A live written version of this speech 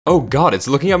Oh god, it's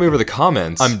looking at me over the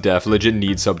comments. I'm deaf, legit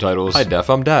need subtitles. Hi deaf,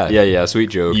 I'm dad. Yeah,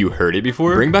 sweet joke. You heard it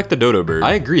before? Bring back the dodo bird.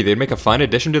 I agree, they'd make a fine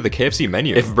addition to the KFC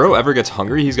menu. If bro ever gets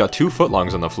hungry, he's got 2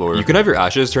 footlongs on the floor. You can have your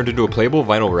ashes turned into a playable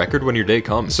vinyl record when your day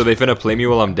comes. So they finna play me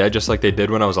while I'm dead just like they did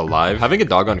when I was alive. Having a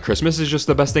dog on Christmas is just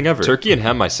the best thing ever. Turkey and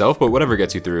ham myself, but whatever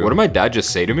gets you through. What did my dad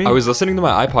just say to me? I was listening to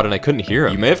my iPod and I couldn't hear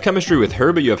him. You may have chemistry with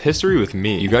her, but you have history with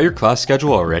me. You got your class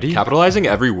schedule already? Capitalizing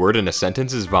every word in a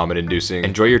sentence is vomit inducing.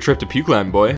 Enjoy your trip to Pukeland, boy.